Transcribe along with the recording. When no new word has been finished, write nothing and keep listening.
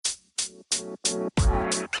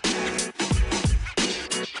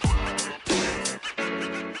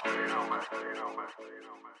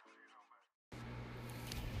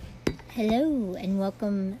Hello, and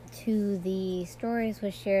welcome to the Stories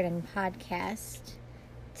with Sheridan podcast.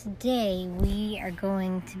 Today we are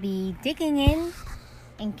going to be digging in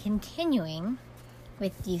and continuing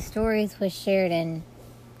with the Stories with Sheridan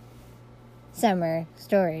summer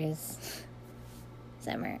stories.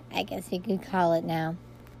 Summer, I guess you could call it now.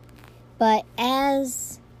 But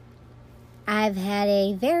as I've had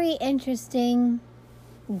a very interesting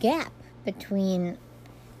gap between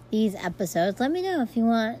these episodes, let me know if you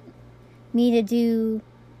want me to do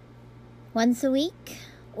once a week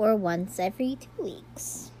or once every 2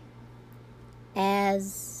 weeks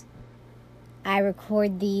as I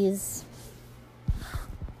record these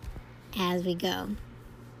as we go.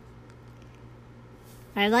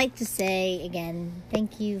 I'd like to say again,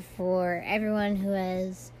 thank you for everyone who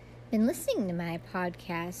has been listening to my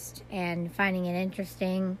podcast and finding it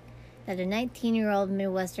interesting that a 19-year-old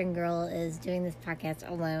Midwestern girl is doing this podcast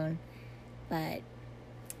alone. But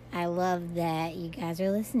I love that you guys are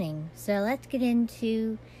listening. So let's get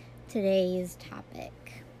into today's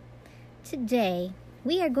topic. Today,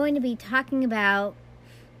 we are going to be talking about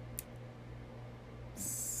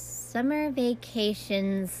summer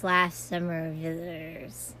vacations / summer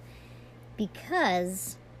visitors.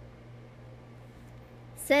 Because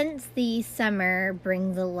since the summer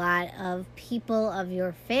brings a lot of people of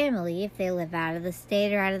your family, if they live out of the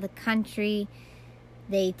state or out of the country,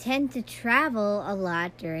 they tend to travel a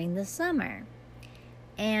lot during the summer.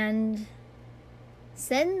 And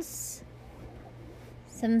since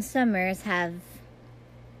some summers have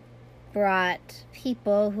brought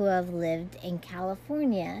people who have lived in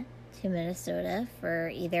California to Minnesota for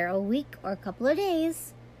either a week or a couple of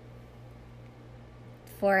days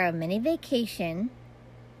for a mini vacation,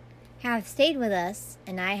 have stayed with us,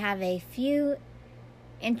 and I have a few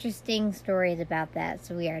interesting stories about that,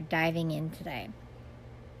 so we are diving in today.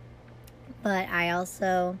 But I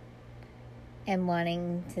also am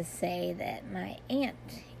wanting to say that my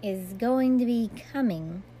aunt is going to be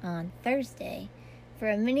coming on Thursday for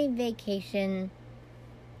a mini vacation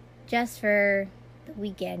just for the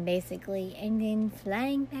weekend, basically, and then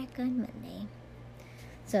flying back on Monday.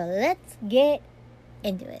 So let's get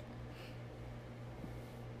into it.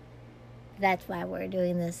 That's why we're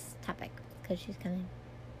doing this topic, because she's coming.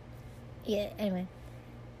 Yeah, anyway.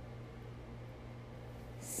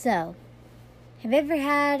 So, have you ever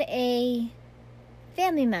had a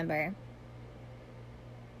family member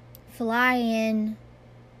fly in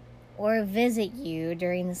or visit you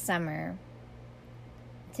during the summer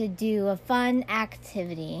to do a fun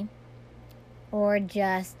activity or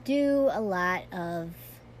just do a lot of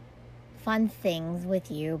fun things with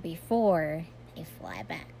you before they fly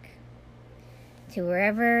back to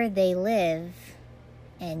wherever they live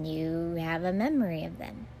and you have a memory of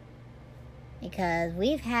them? Because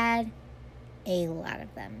we've had a lot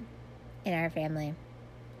of them in our family.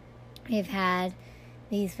 We've had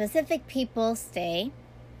these specific people stay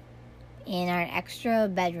in our extra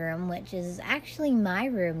bedroom, which is actually my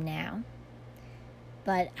room now.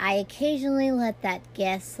 But I occasionally let that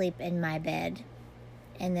guest sleep in my bed,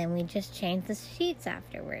 and then we just change the sheets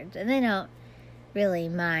afterwards. And they don't really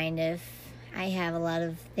mind if I have a lot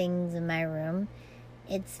of things in my room.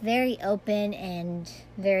 It's very open and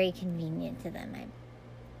very convenient to them,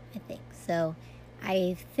 I think. So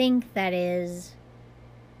I think that is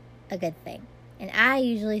a good thing. And I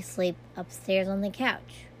usually sleep upstairs on the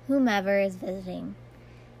couch, whomever is visiting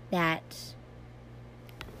that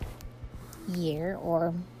year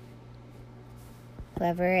or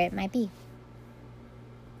whoever it might be.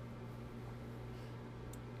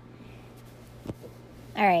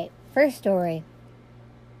 Alright, first story.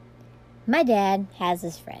 My dad has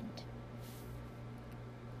this friend.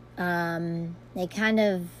 They kind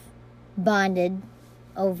of bonded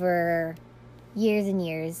over years and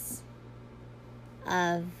years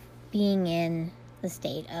of being in the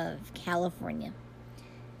state of California.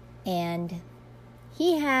 And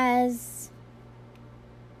he has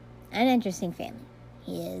an interesting family.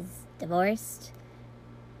 He is divorced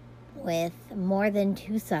with more than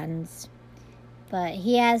 2 sons, but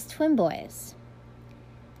he has twin boys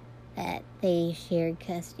that they shared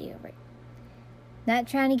custody over. Not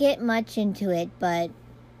trying to get much into it, but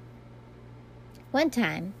one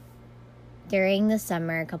time during the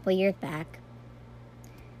summer, a couple years back,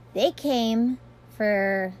 they came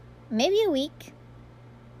for maybe a week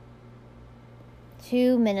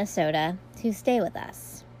to Minnesota to stay with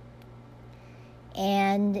us.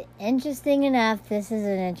 And interesting enough, this is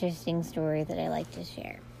an interesting story that I like to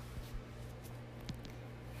share.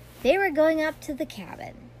 they were going up to the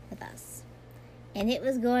cabin with us. And it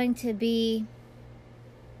was going to be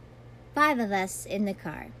 5 of us in the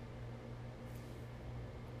car.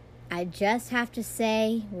 I just have to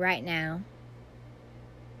say right now,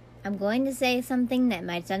 I'm going to say something that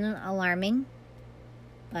might sound alarming,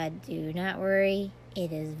 but do not worry.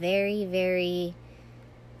 It is very, very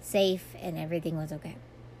safe and everything was okay.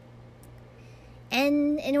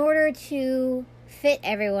 And in order to fit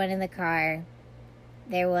everyone in the car,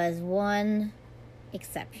 there was one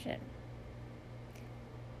exception.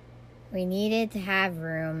 We needed to have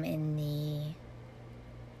room in the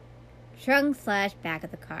trunk / back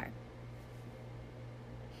of the car.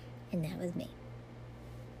 And that was me.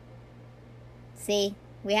 See,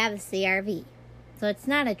 we have a CRV. So it's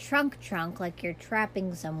not a trunk like you're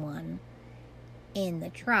trapping someone in the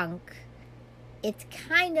trunk. It's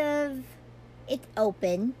it's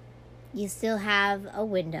open. You still have a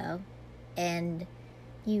window and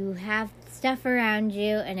you have stuff around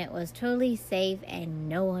you, and it was totally safe and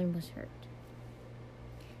no one was hurt.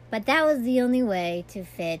 But that was the only way to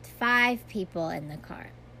fit 5 people in the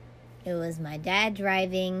car. It was my dad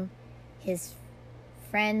driving, his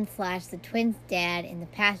friend / the twins' dad in the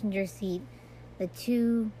passenger seat, the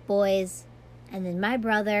 2 boys, and then my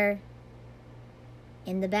brother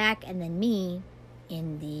in the back, and then me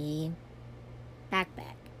in the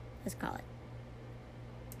backpack, let's call it.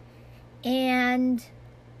 And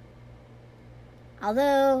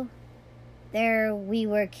although we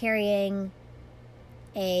were carrying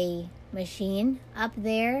a machine up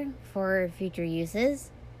there for future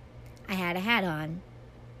uses, I had a hat on,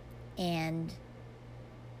 and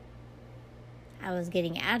I was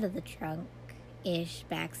getting out of the trunk-ish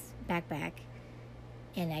backpack,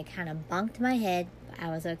 and I kind of bumped my head, but I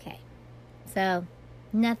was okay. So,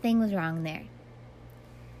 nothing was wrong there.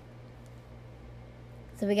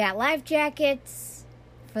 So we got life jackets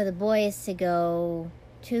for the boys to go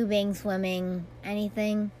tubing, swimming,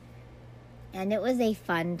 anything. And it was a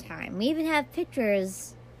fun time. We even have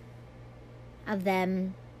pictures of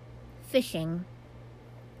them fishing.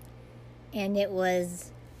 And it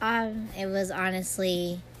was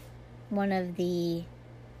honestly one of the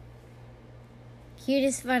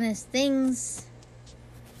cutest, funnest things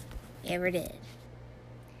we ever did.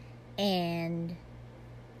 And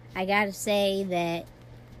I gotta say that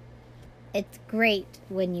it's great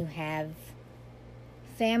when you have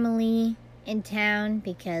family in town,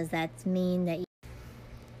 because that's mean that you...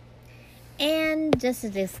 And just a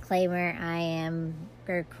disclaimer, I am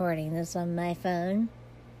recording this on my phone.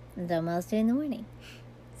 It's almost 2 a.m.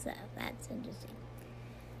 So that's interesting.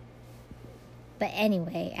 But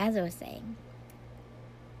anyway, as I was saying,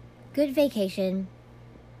 good vacation,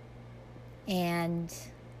 and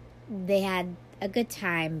they had a good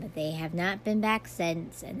time, but they have not been back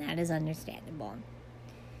since, and that is understandable.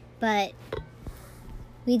 But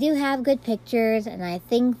we do have good pictures, and I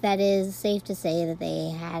think that is safe to say that they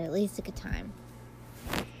had at least a good time.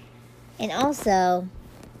 And also,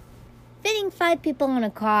 fitting 5 people in a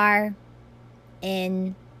car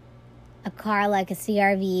like a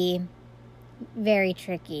CRV, very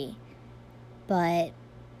tricky. But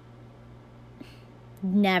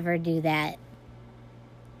never do that.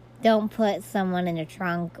 Don't put someone in a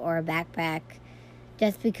trunk or a backpack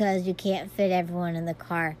just because you can't fit everyone in the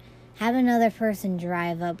car. Have another person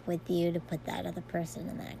drive up with you to put that other person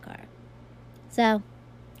in that car. So,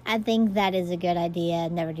 I think that is a good idea.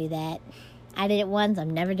 Never do that. I did it once.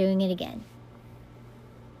 I'm never doing it again.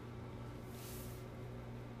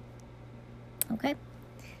 Okay?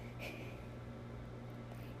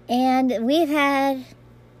 And we've had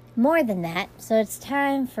more than that, so it's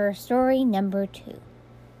time for story number 2.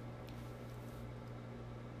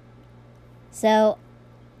 So,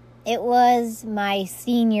 it was my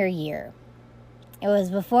senior year. It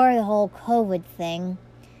was before the whole COVID thing.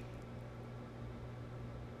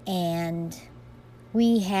 And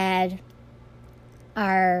we had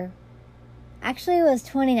actually it was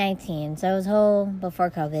 2019, so it was whole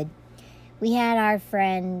before COVID. We had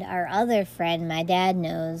our other friend, my dad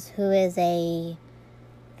knows, who is a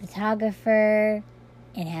photographer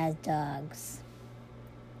and has dogs.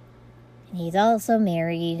 And he's also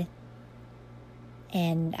married.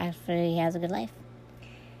 And actually, he has a good life.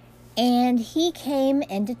 And he came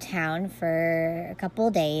into town for a couple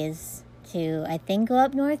of days to, I think, go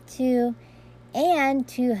up north too, and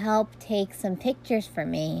to help take some pictures for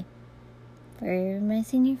me for my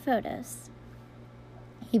senior photos.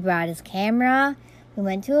 He brought his camera. We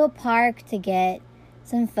went to a park to get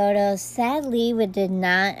some photos. Sadly, we did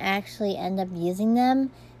not actually end up using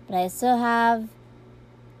them, but I still have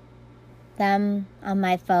them on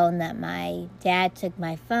my phone that my dad took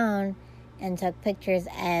my phone and took pictures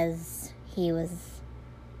as he was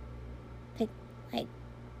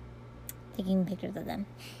taking pictures of them.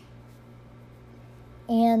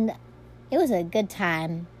 And it was a good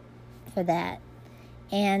time for that.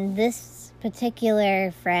 And this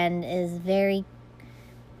particular friend is very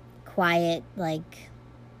quiet, like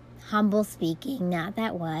humble speaking, not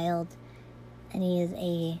that wild. And he is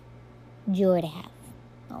a joy to have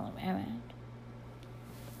all around.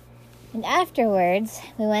 And afterwards,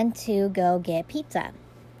 we went to go get pizza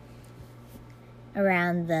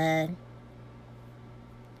around the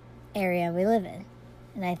area we live in.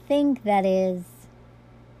 And I think that is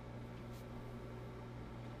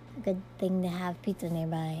a good thing to have pizza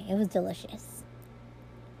nearby. It was delicious.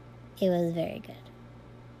 It was very good.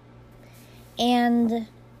 And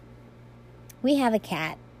we have a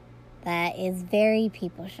cat that is very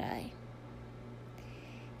people shy.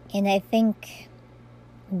 And I think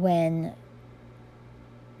when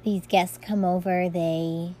these guests come over,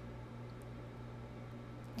 they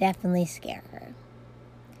definitely scare her.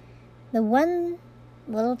 The one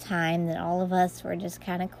little time that all of us were just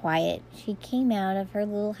kind of quiet, she came out of her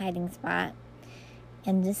little hiding spot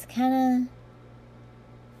and just kind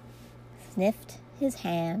of sniffed his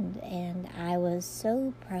hand, and I was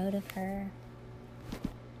so proud of her.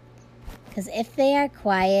 Because if they are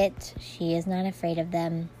quiet, she is not afraid of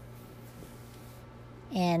them.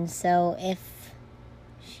 And so if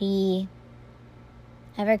she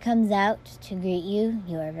ever comes out to greet you,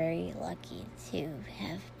 you are very lucky to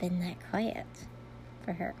have been that quiet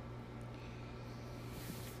for her.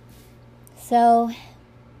 So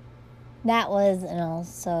that was an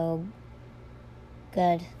also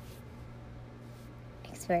good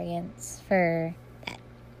experience for that.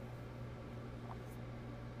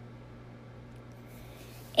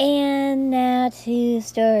 And now to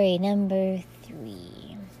story number 3.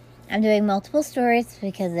 I'm doing multiple stories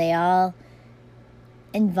because they all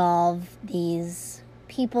involve these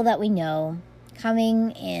people that we know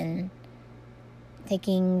coming in,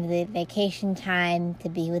 taking the vacation time to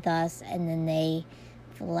be with us, and then they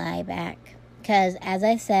fly back. Because as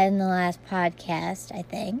I said in the last podcast, I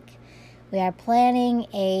think, we are planning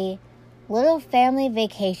a little family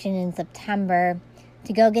vacation in September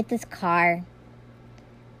to go get this car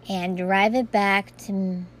and drive it back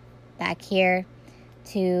here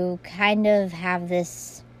to kind of have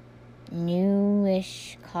this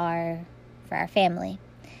newish car for our family.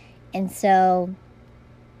 And so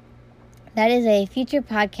that is a future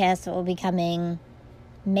podcast that will be coming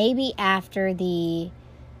maybe after the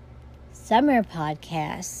summer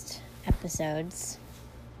podcast episodes.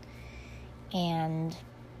 And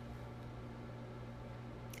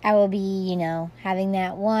I will be, having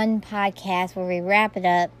that one podcast where we wrap it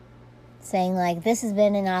up saying like, this has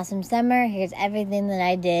been an awesome summer. Here's everything that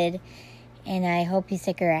I did. And I hope you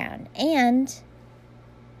stick around. And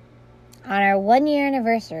on our 1-year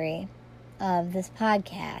anniversary of this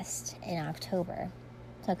podcast in October,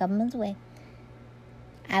 so a couple months away,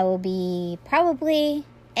 I will be probably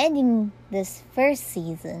ending this first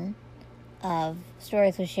season of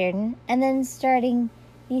Stories with Sheridan and then starting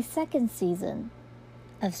the second season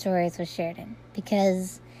of Stories with Sheridan,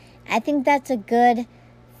 because I think that's a good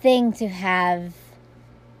thing to have,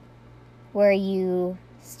 where you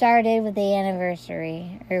started with the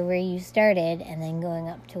anniversary, or where you started and then going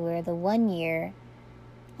up to where the 1 year,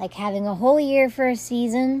 like having a whole year for a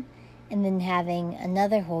season and then having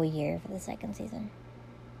another whole year for the second season.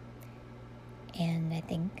 And I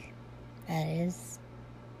think that is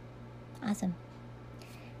awesome.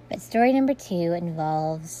 But story number 2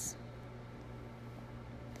 involves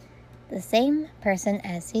the same person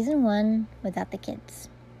as season 1 without the kids.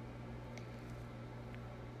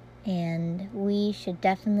 And we should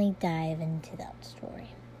definitely dive into that story.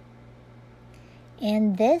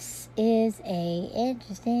 And this is a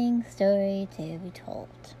interesting story to be told.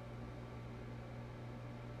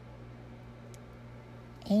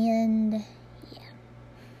 And yeah.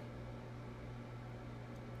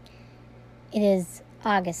 It is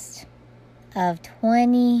August of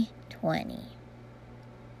 2020.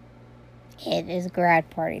 It is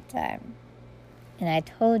grad party time. And I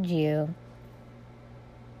told you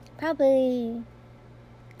probably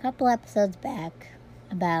a couple episodes back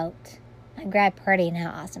about my grad party and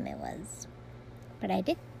how awesome it was. But I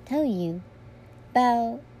did tell you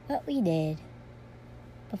about what we did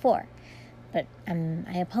before. But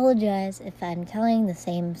I apologize if I'm telling the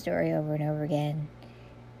same story over and over again.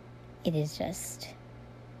 It is just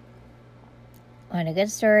on a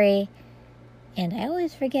good story, and I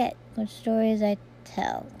always forget what stories I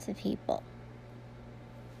tell to people.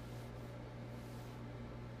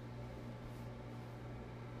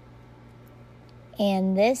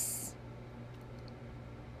 And this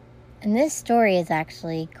And this story is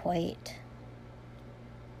actually quite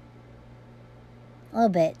a little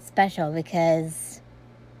bit special because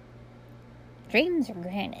dreams were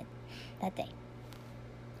granted that day.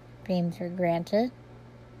 Dreams were granted.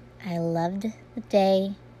 I loved the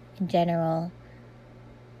day in general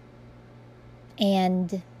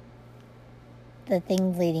and the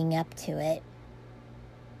things leading up to it.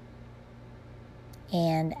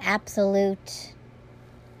 And absolute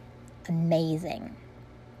amazing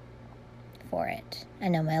for it. I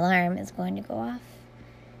know my alarm is going to go off,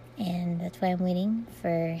 and that's why I'm waiting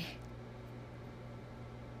for it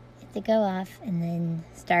to go off and then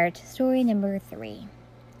start story number 3.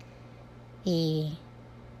 The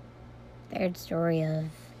third story of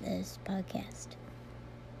this podcast.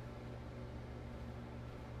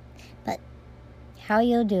 But how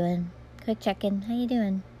you doing? Quick check-in. How you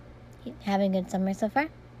doing? You having a good summer so far?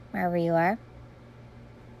 Wherever you are.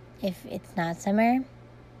 If it's not summer,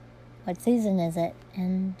 what season is it?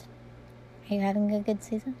 And are you having a good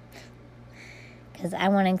season? Because I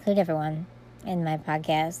want to include everyone in my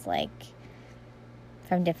podcast, like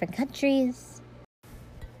from different countries.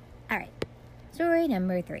 Alright, story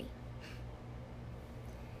number 3.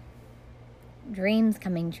 Dreams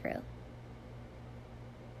coming true.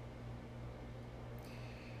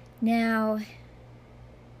 Now,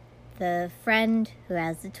 the friend who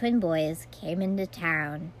has the twin boys came into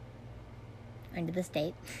town, or into the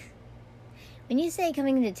state. When you say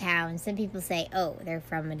coming into town, some people say, oh, they're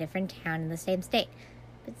from a different town in the same state.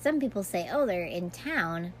 But some people say, oh, they're in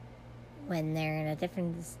town when they're in a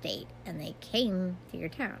different state and they came to your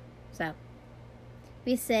town. So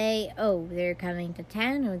we say, oh, they're coming to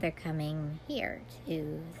town or they're coming here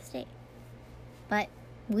to the state. But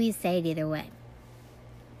we say it either way.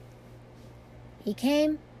 He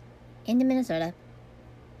came into Minnesota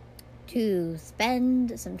to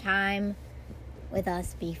spend some time with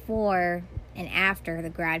us before and after the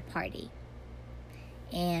grad party.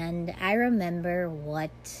 And I remember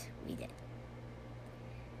what we did.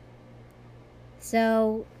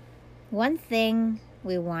 So, one thing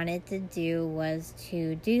we wanted to do was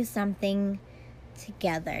to do something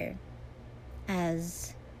together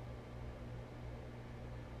as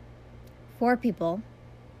 4 people.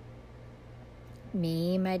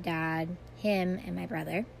 Me, my dad, him, and my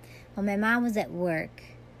brother. Well, my mom was at work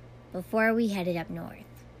before we headed up north.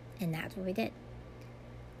 And that's what we did.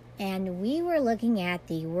 And we were looking at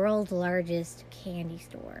the world's largest candy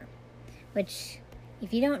store. Which,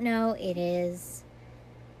 if you don't know, it is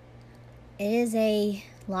a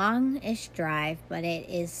long-ish drive, but it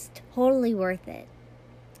is totally worth it.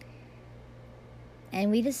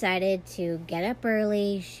 And we decided to get up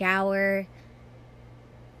early, shower,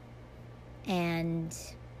 and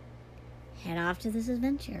head off to this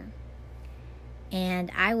adventure.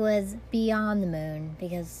 And I was beyond the moon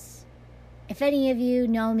because if any of you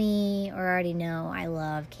know me or already know, I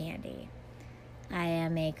love candy. I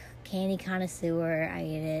am a candy connoisseur. I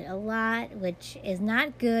eat it a lot, which is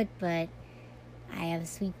not good, but I have a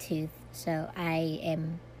sweet tooth, so I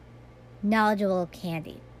am knowledgeable of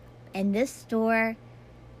candy. And this store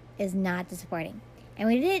is not disappointing. And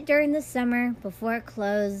we did it during the summer before it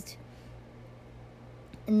closed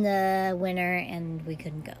in the winter, and we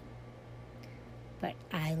couldn't go. But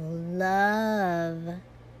I love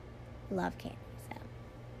candy, so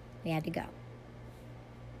we had to go.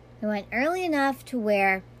 We went early enough to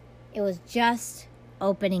where it was just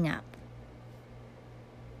opening up.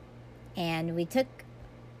 And we took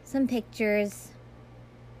some pictures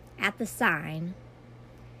at the sign,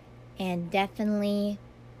 and definitely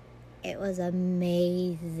it was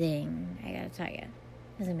amazing. I gotta tell you,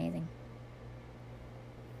 it was amazing.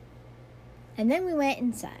 And then we went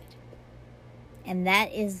inside. And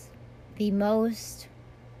that is the most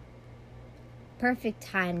perfect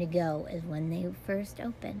time to go, is when they first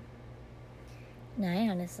open. And I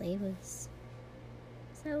honestly was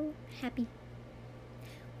so happy.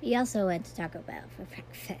 We also went to Taco Bell for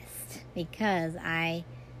breakfast because I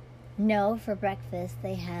know for breakfast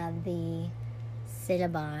they have the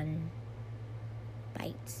Cinnabon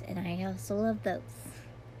bites, and I also love those.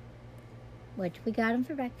 Which we got them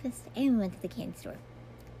for breakfast, and we went to the candy store.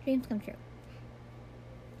 Dreams come true.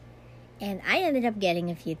 And I ended up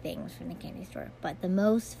getting a few things from the candy store, but the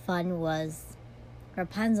most fun was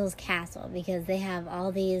Rapunzel's castle, because they have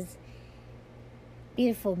all these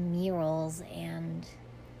beautiful murals and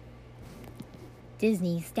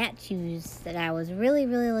Disney statues that I was really,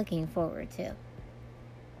 really looking forward to.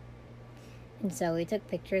 And so we took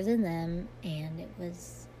pictures in them, and it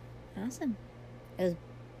was awesome. It was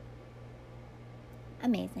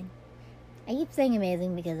amazing. I keep saying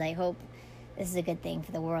amazing because I hope this is a good thing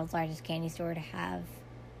for the world's largest candy store to have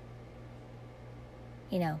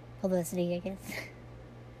publicity, I guess.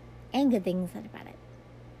 And good things said about it.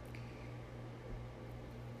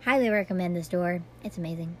 Highly recommend the store. It's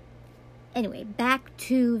amazing. Anyway, back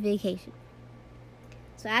to vacation.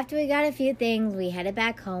 So after we got a few things, we headed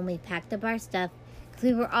back home. We packed up our stuff because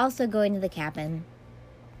we were also going to the cabin.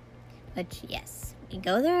 Which, yes, we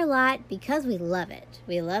go there a lot because we love it.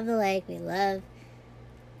 We love the lake. We love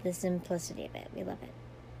the simplicity of it. We love it.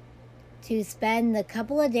 To spend the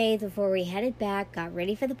couple of days before we headed back, got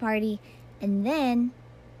ready for the party, and then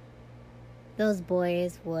those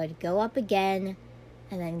boys would go up again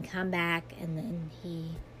and then come back, and then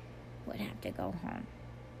he would have to go home.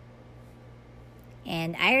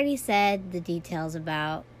 And I already said the details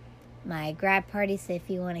about my grad party, so if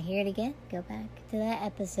you want to hear it again, go back to that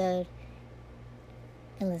episode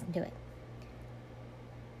and listen to it.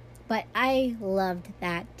 But I loved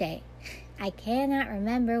that day. I cannot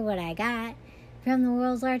remember what I got from the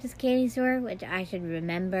world's largest candy store, which I should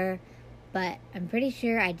remember, but I'm pretty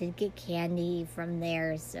sure I did get candy from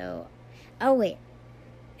there, so... Oh, wait.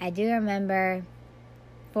 I do remember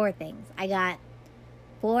 4 things. I got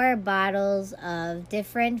 4 bottles of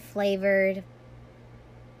different flavored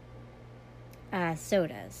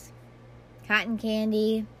sodas. Cotton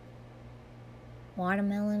candy,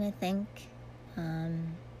 watermelon, I think,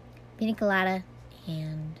 pina colada,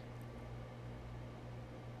 and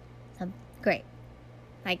some grape.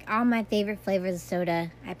 Like all my favorite flavors of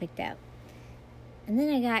soda I picked out. And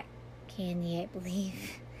then I got candy, I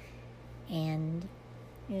believe. And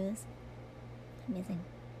it was amazing.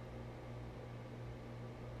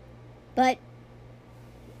 But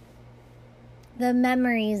the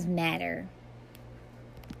memories matter.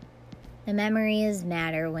 The memories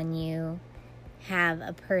matter when you have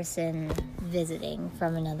a person visiting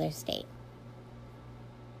from another state.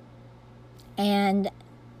 And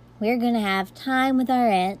we're going to have time with our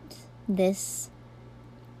aunt this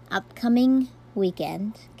upcoming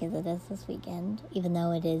weekend, because it is this weekend, even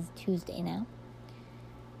though it is Tuesday now.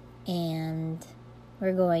 And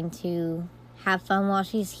we're going to have fun while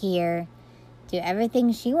she's here, do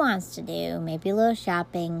everything she wants to do, maybe a little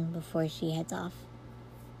shopping before she heads off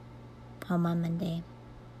home on Monday.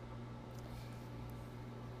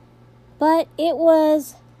 But it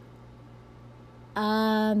was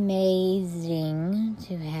amazing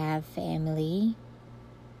to have family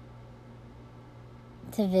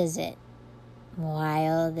to visit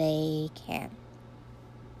while they can.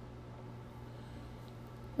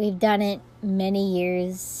 We've done it many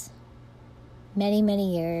years.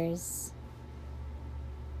 Many years.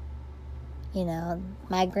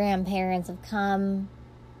 My grandparents have come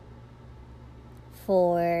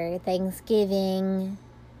for Thanksgiving,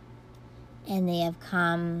 and they have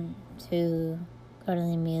come to go to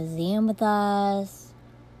the museum with us.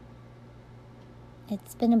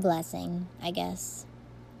 It's been a blessing, I guess.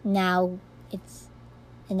 Now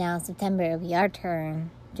September, it'll be our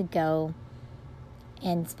turn to go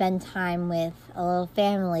and spend time with a little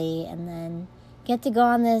family, and then get to go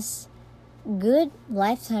on this good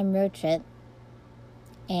lifetime road trip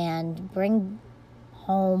and bring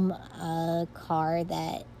home a car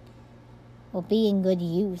that will be in good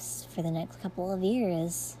use for the next couple of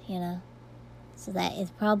years, So that is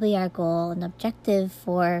probably our goal and objective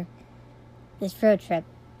for this road trip,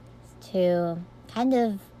 to kind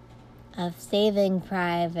of a Saving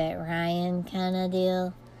Private Ryan kind of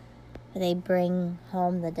deal, where they bring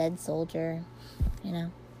home the dead soldier,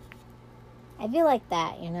 I feel like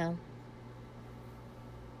that, I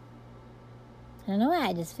don't know why,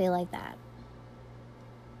 I just feel like that.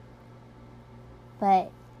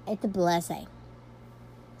 But it's a blessing.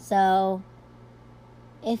 So,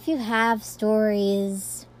 if you have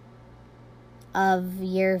stories of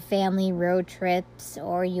your family road trips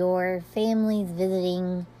or your families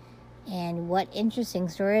visiting and what interesting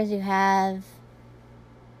stories you have,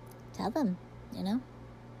 tell them, You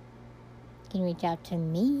can reach out to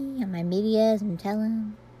me on my medias and tell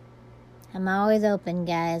them. I'm always open,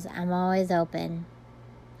 guys. I'm always open.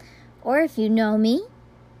 Or if you know me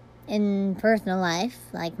in personal life,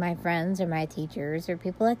 like my friends or my teachers or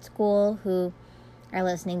people at school who are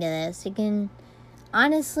listening to this, you can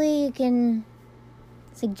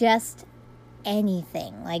suggest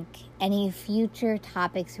anything, like any future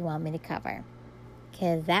topics you want me to cover,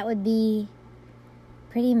 because that would be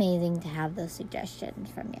pretty amazing to have those suggestions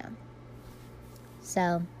from you.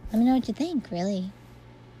 So let me know what you think, really.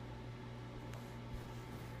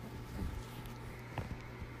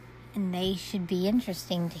 And they should be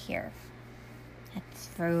interesting to hear. That's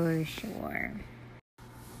for sure.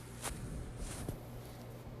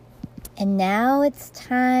 And now it's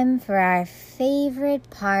time for our favorite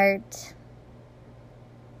part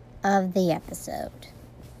of the episode.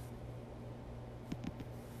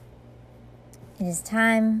 it is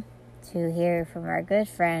time to hear from our good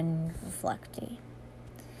friend Reflecty.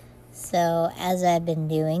 So, as I've been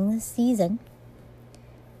doing this season,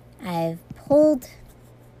 I've pulled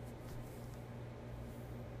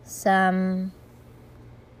some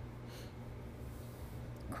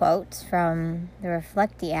quotes from the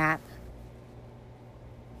Reflecty app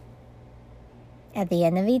at the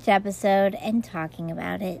end of each episode and talking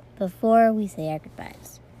about it before we say our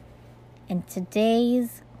goodbyes. And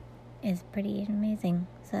today's is pretty amazing.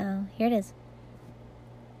 So here it is.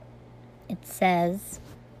 It says,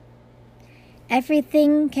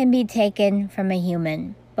 "Everything can be taken from a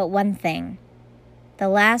human, but one thing, the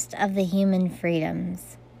last of the human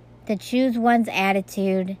freedoms, to choose one's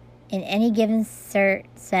attitude in any given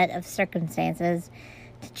set of circumstances,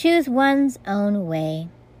 to choose one's own way."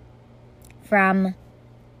 From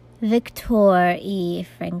Viktor E.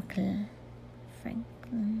 Frankl.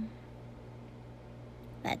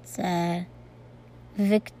 That's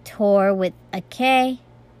Victor with a K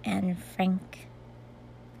and Frank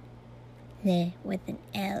with an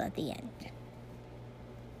L at the end.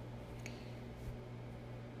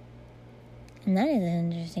 And that is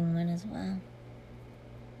an interesting one as well.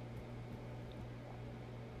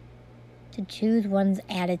 To choose one's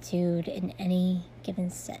attitude in any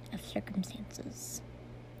given set of circumstances.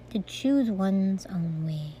 To choose one's own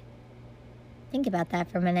way. Think about that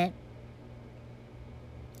for a minute.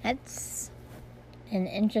 That's an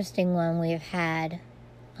interesting one we've had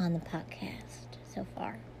on the podcast so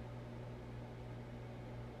far.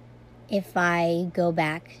 If I go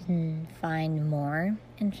back and find more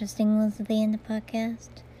interesting ones at the end of the podcast,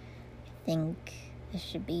 I think this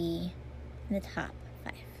should be in the top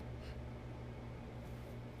 5.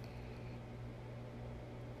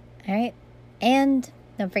 Alright, and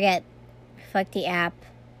don't forget, Reflecty app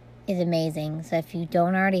is amazing. So if you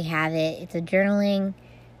don't already have it, it's a journaling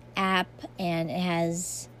app and it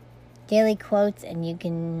has daily quotes, and you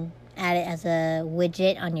can add it as a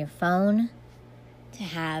widget on your phone to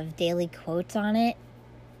have daily quotes on it.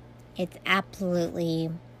 It's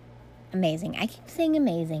absolutely amazing. I keep saying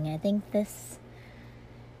amazing. I think this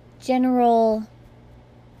general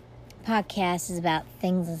podcast is about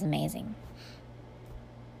things that's amazing.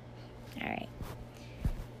 All right.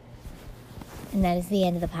 And that is the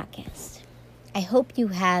end of the podcast. I hope you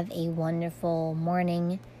have a wonderful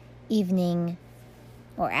morning, evening,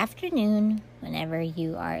 or afternoon whenever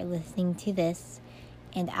you are listening to this.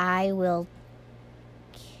 And I will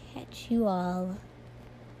catch you all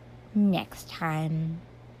next time.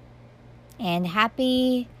 And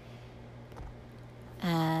happy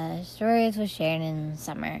Stories with Sharon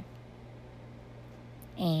summer.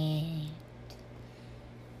 And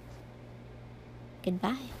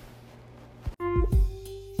goodbye.